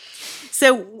concerning.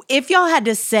 So if y'all had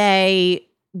to say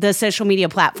the social media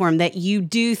platform that you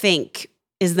do think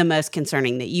is the most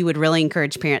concerning, that you would really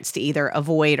encourage parents to either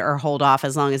avoid or hold off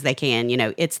as long as they can,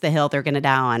 it's the hill they're going to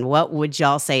die on, what would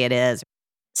y'all say it is?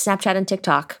 Snapchat and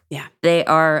TikTok. Yeah. They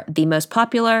are the most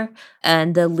popular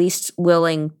and the least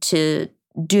willing to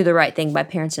do the right thing by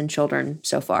parents and children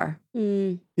so far.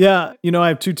 Yeah. I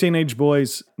have 2 teenage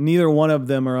boys. Neither one of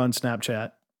them are on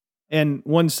Snapchat. And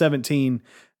one's 17.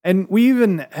 And we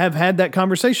even have had that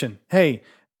conversation. Hey,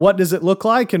 what does it look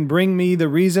like? And bring me the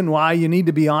reason why you need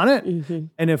to be on it.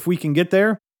 And if we can get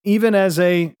there, even as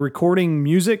a recording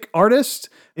music artist,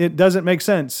 it doesn't make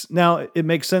sense. Now, it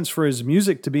makes sense for his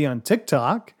music to be on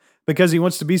TikTok because he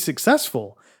wants to be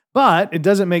successful. But it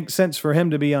doesn't make sense for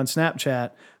him to be on Snapchat,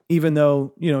 even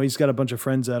though, he's got a bunch of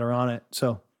friends that are on it.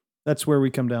 So that's where we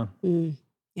come down.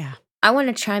 Yeah. I want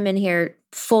to chime in here,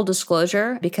 full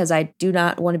disclosure, because I do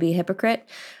not want to be a hypocrite,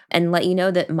 and let you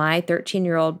know that my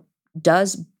 13-year-old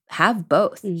does have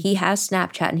both. He has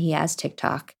Snapchat and he has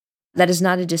TikTok. That is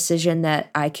not a decision that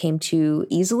I came to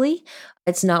easily.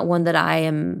 It's not one that I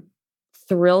am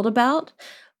thrilled about,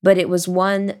 but it was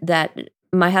one that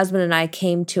my husband and I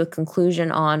came to a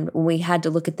conclusion on when we had to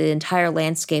look at the entire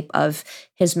landscape of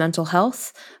his mental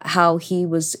health, how he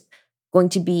was going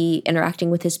to be interacting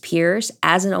with his peers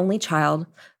as an only child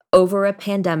over a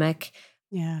pandemic.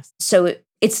 Yes. So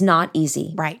it's not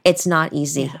easy. Right. It's not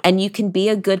easy. Yeah. And you can be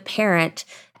a good parent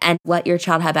and let your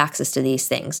child have access to these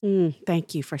things.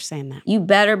 Thank you for saying that. You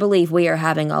better believe we are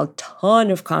having a ton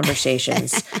of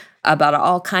conversations about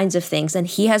all kinds of things. And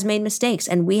he has made mistakes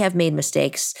and we have made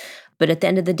mistakes. But at the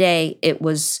end of the day, it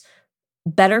was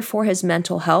better for his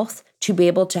mental health to be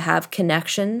able to have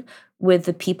connection with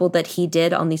the people that he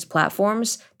did on these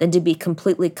platforms than to be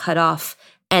completely cut off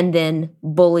and then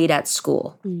bullied at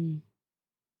school.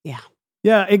 Yeah.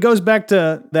 Yeah, it goes back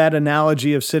to that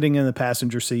analogy of sitting in the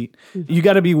passenger seat. You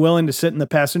got to be willing to sit in the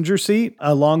passenger seat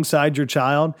alongside your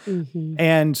child.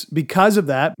 And because of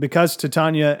that, because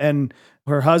Titania and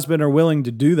her husband are willing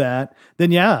to do that,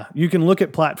 then yeah, you can look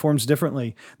at platforms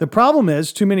differently. The problem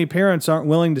is too many parents aren't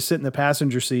willing to sit in the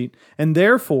passenger seat. And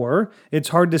therefore, it's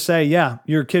hard to say, yeah,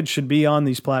 your kid should be on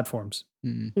these platforms.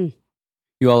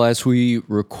 You all, as we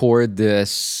record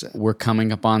this, we're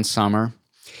coming up on summer.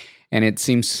 And it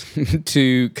seems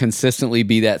to consistently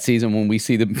be that season when we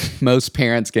see the most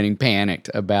parents getting panicked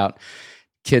about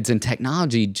kids and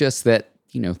technology, just that,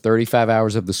 35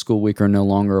 hours of the school week are no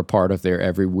longer a part of their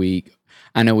every week.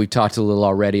 I know we've talked a little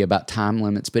already about time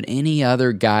limits, but any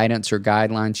other guidance or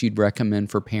guidelines you'd recommend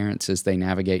for parents as they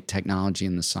navigate technology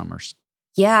in the summers?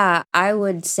 Yeah, I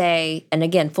would say, and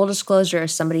again, full disclosure,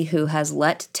 as somebody who has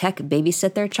let tech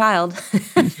babysit their child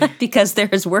because there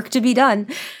is work to be done,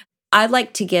 I'd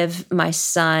like to give my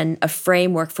son a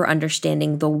framework for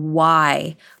understanding the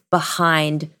why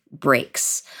behind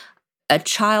breaks. A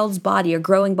child's body, a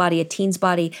growing body, a teen's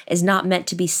body is not meant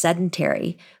to be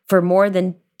sedentary for more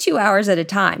than 2 hours at a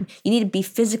time. You need to be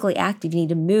physically active. You need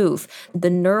to move. The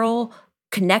neural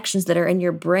connections that are in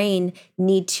your brain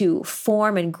need to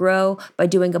form and grow by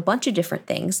doing a bunch of different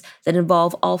things that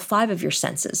involve all 5 of your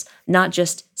senses, not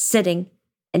just sitting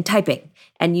and typing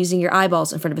and using your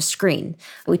eyeballs in front of a screen.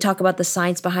 We talk about the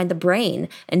science behind the brain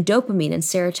and dopamine and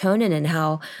serotonin and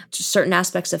how certain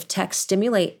aspects of tech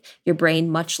stimulate your brain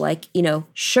much like,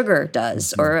 sugar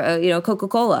does or,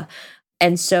 Coca-Cola.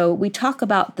 And so we talk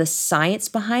about the science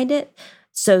behind it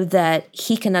so that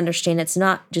he can understand it's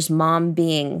not just mom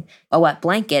being a wet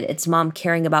blanket, it's mom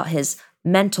caring about his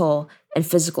mental and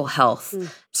physical health.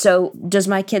 So does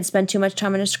my kid spend too much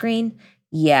time on a screen?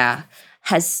 Yeah.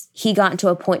 Has he gotten to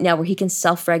a point now where he can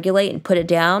self-regulate and put it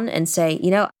down and say,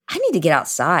 I need to get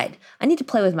outside. I need to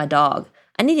play with my dog.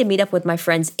 I need to meet up with my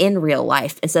friends in real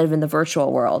life instead of in the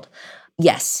virtual world.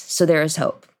 Yes. So there is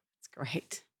hope. That's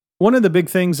great. One of the big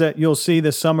things that you'll see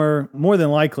this summer, more than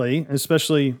likely,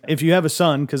 especially if you have a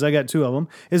son, because I got 2 of them,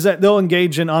 is that they'll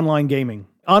engage in online gaming.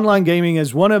 Online gaming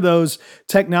is one of those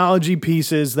technology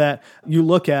pieces that you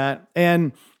look at.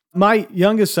 And my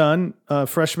youngest son,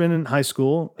 freshman in high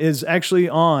school, is actually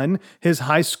on his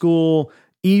high school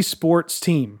esports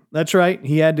team. That's right.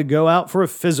 He had to go out for a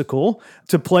physical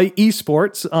to play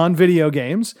esports on video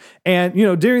games. And,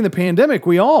 during the pandemic,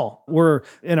 we all were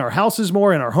in our houses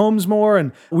more, in our homes more,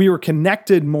 and we were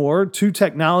connected more to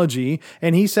technology.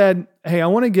 And he said, hey, I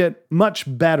want to get much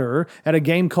better at a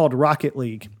game called Rocket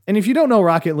League. And if you don't know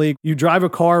Rocket League, you drive a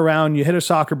car around, you hit a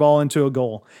soccer ball into a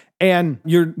goal. And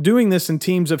you're doing this in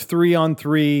teams of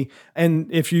 3-on-3. And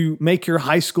if you make your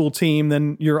high school team,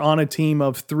 then you're on a team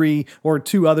of 3 or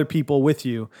 2 other people with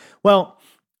you. Well,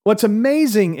 what's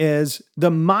amazing is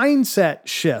the mindset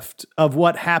shift of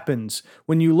what happens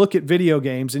when you look at video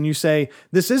games and you say,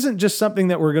 this isn't just something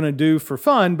that we're going to do for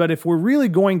fun, but if we're really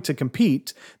going to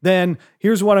compete, then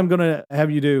here's what I'm going to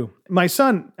have you do. My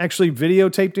son actually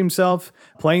videotaped himself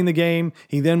playing the game.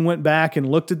 He then went back and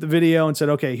looked at the video and said,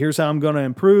 okay, here's how I'm going to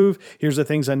improve. Here's the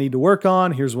things I need to work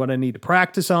on. Here's what I need to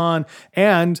practice on.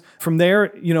 And from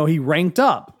there, he ranked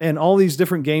up, and all these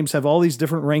different games have all these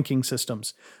different ranking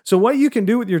systems. So what you can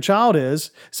do with your child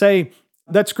is say,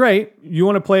 that's great. You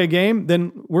want to play a game?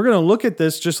 Then we're going to look at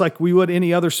this just like we would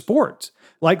any other sport.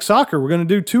 Like soccer, we're going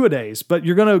to do 2-a-days, but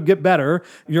you're going to get better.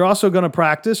 You're also going to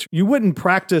practice. You wouldn't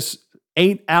practice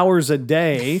 8 hours a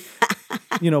day,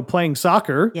 playing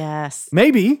soccer. Yes.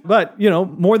 Maybe, but,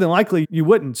 more than likely you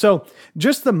wouldn't. So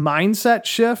just the mindset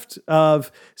shift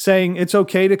of saying it's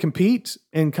okay to compete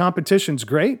and competition's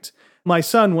great. My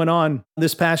son went on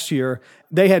this past year.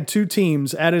 They had 2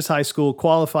 teams at his high school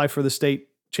qualify for the state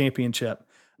championship.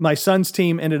 My son's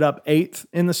team ended up 8th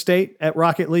in the state at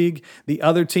Rocket League. The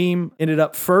other team ended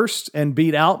up 1st and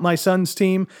beat out my son's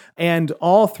team. And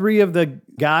all 3 of the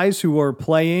guys who are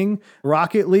playing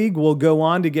Rocket League will go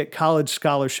on to get college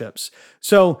scholarships.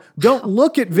 So don't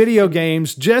look at video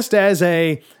games just as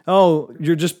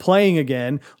you're just playing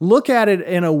again. Look at it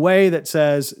in a way that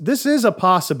says, this is a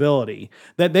possibility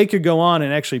that they could go on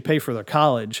and actually pay for their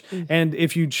college. And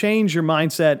if you change your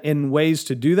mindset in ways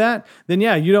to do that, then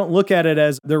you don't look at it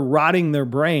as they're rotting their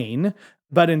brain,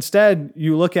 but instead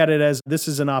you look at it as this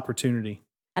is an opportunity.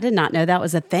 I did not know that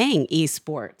was a thing,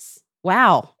 esports.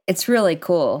 Wow. It's really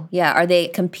cool. Yeah. Are they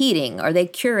competing? Are they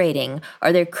curating?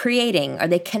 Are they creating? Are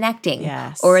they connecting?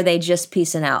 Yes. Or are they just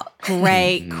piecing out?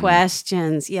 Great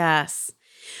questions. Yes.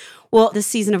 Well, this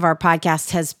season of our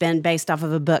podcast has been based off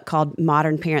of a book called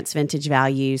Modern Parents' Vintage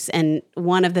Values. And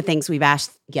one of the things we've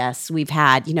asked guests, we've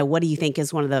had, what do you think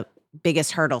is one of the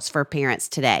biggest hurdles for parents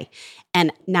today?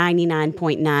 And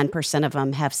 99.9% of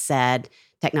them have said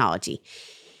technology.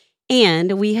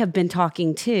 And we have been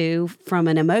talking too from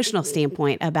an emotional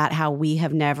standpoint about how we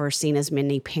have never seen as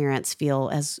many parents feel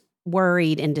as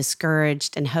worried and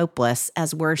discouraged and hopeless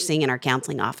as we're seeing in our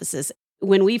counseling offices.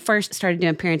 When we first started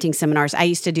doing parenting seminars, I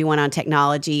used to do one on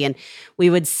technology, and we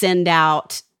would send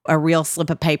out a real slip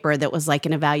of paper that was like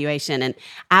an evaluation. And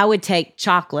I would take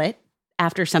chocolate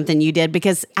after something you did,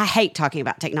 because I hate talking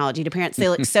about technology to parents. They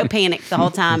look so panicked the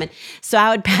whole time. And so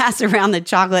I would pass around the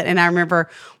chocolate. And I remember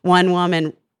one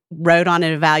woman wrote on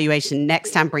an evaluation,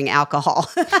 next time bring alcohol.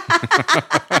 I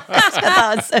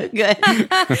thought it was so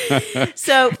good.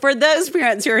 So for those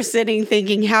parents who are sitting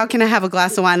thinking, how can I have a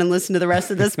glass of wine and listen to the rest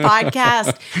of this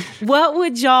podcast? What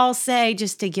would y'all say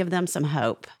just to give them some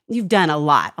hope? You've done a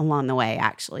lot along the way,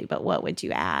 actually, but what would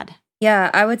you add? Yeah,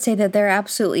 I would say that there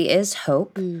absolutely is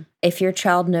hope if your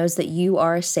child knows that you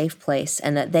are a safe place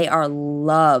and that they are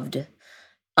loved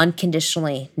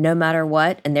unconditionally, no matter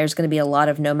what. And there's going to be a lot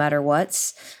of no matter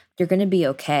what's. You're going to be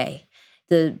okay.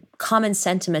 the common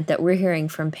sentiment that we're hearing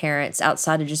from parents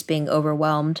outside of just being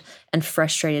overwhelmed and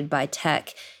frustrated by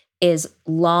tech is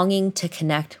longing to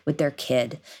connect with their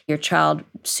kid. Your child,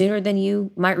 sooner than you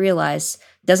might realize,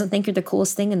 doesn't think you're the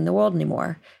coolest thing in the world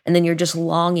anymore. And then you're just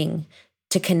longing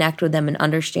to connect with them and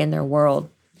understand their world.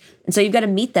 And so you've got to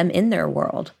meet them in their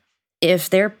world. If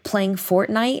they're playing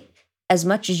Fortnite, as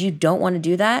much as you don't want to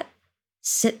do that,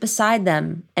 sit beside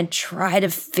them and try to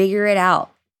figure it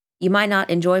out. You might not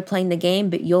enjoy playing the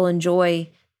game, but you'll enjoy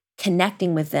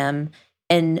connecting with them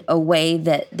in a way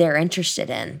that they're interested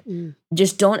in.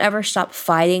 Just don't ever stop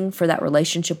fighting for that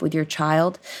relationship with your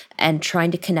child and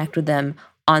trying to connect with them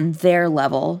on their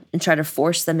level and try to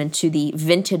force them into the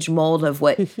vintage mold of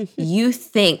what you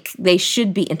think they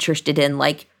should be interested in,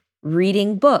 like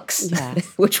reading books,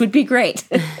 which would be great.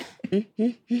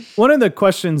 One of the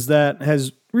questions that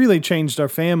has really changed our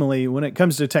family when it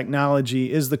comes to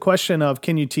technology is the question of,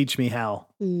 can you teach me how?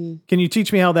 Can you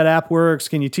teach me how that app works?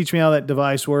 Can you teach me how that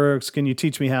device works? Can you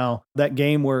teach me how that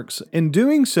game works? In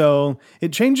doing so,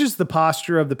 it changes the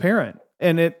posture of the parent.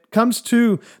 And it comes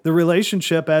to the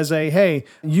relationship as hey,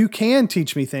 you can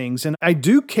teach me things. And I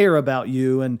do care about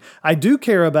you. And I do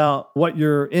care about what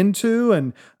you're into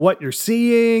and what you're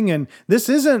seeing. And this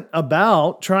isn't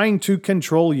about trying to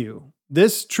control you.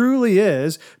 This truly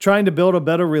is trying to build a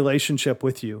better relationship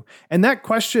with you. And that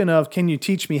question of, can you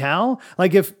teach me how?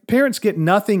 Like, if parents get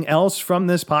nothing else from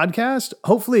this podcast,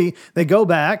 hopefully they go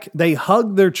back, they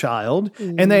hug their child,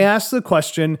 and they ask the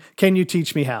question, can you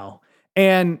teach me how?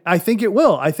 And I think it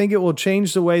will. I think it will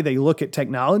change the way they look at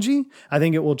technology. I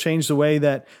think it will change the way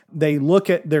that they look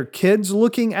at their kids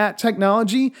looking at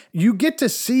technology. You get to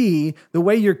see the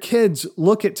way your kids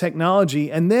look at technology,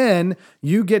 and then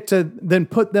you get to then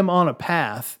put them on a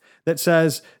path that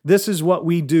says, this is what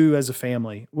we do as a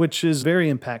family, which is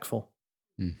very impactful.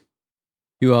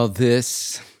 You all,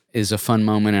 this is a fun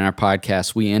moment in our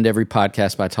podcast. We end every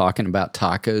podcast by talking about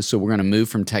tacos, so we're going to move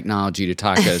from technology to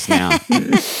tacos now.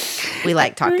 We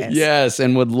like tacos. Yes,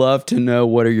 and would love to know,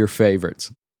 what are your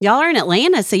favorites? Y'all are in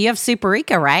Atlanta, so you have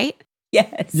Superica, right?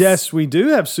 Yes. Yes, we do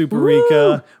have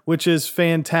Superica, which is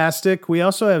fantastic. We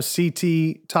also have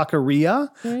CT Taqueria,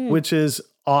 which is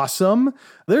awesome.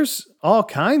 There's all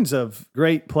kinds of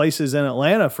great places in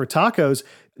Atlanta for tacos.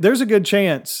 There's a good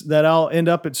chance that I'll end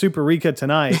up at Superica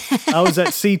tonight. I was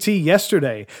at CT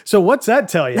yesterday. So what's that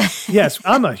tell you? Yes,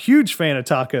 I'm a huge fan of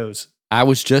tacos. I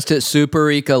was just at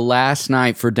Superica last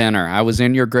night for dinner. I was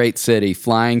in your great city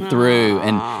flying through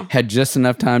and had just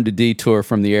enough time to detour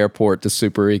from the airport to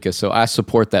Superica. So I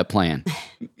support that plan.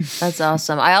 That's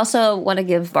awesome. I also want to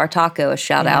give Bar Taco a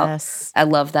shout out. I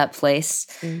love that place.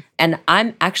 And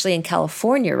I'm actually in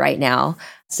California right now.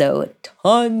 So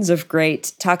tons of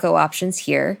great taco options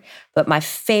here. But my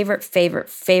favorite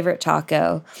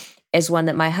taco is one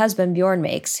that my husband Bjorn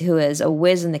makes, who is a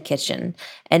whiz in the kitchen.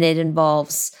 And it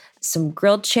involves some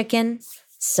grilled chicken,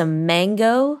 some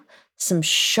mango, some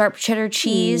sharp cheddar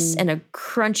cheese, and a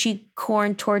crunchy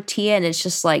corn tortilla. And it's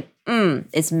just like,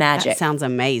 it's magic. That sounds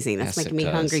amazing. That's Yes, making me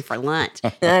does. hungry for lunch.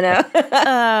 I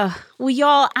know. Well,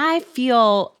 y'all, I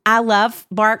feel I love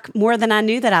Bark more than I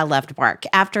knew that I loved Bark.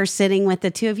 After sitting with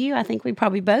the two of you, I think we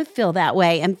probably both feel that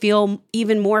way and feel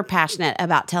even more passionate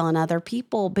about telling other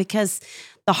people, because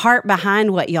the heart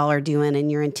behind what y'all are doing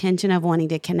and your intention of wanting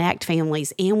to connect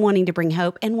families and wanting to bring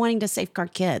hope and wanting to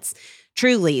safeguard kids,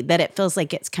 truly, that it feels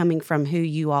like it's coming from who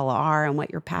you all are and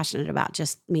what you're passionate about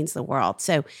just means the world.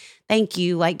 So thank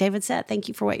you. Like David said, thank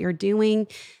you for what you're doing.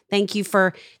 Thank you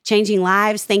for changing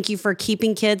lives. Thank you for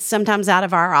keeping kids sometimes out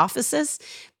of our offices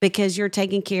because you're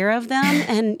taking care of them.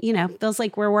 And, feels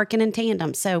like we're working in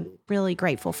tandem. So really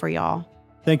grateful for y'all.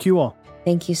 Thank you all.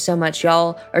 Thank you so much.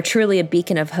 Y'all are truly a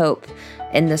beacon of hope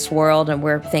in this world, and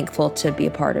we're thankful to be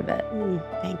a part of it.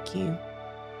 Thank you.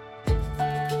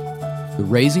 The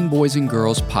Raising Boys and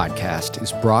Girls podcast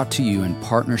is brought to you in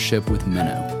partnership with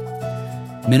Minnow.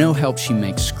 Minnow helps you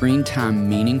make screen time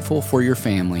meaningful for your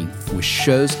family with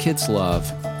shows kids love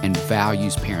and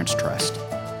values parents trust.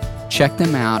 Check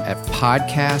them out at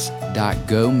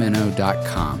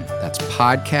podcast.gominnow.com. That's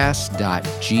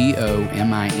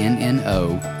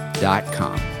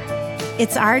podcast.gominno.com.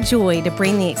 It's our joy to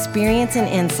bring the experience and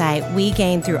insight we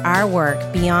gain through our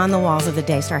work beyond the walls of the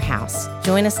Daystar House.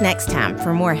 Join us next time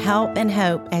for more help and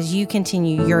hope as you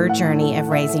continue your journey of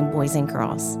raising boys and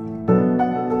girls.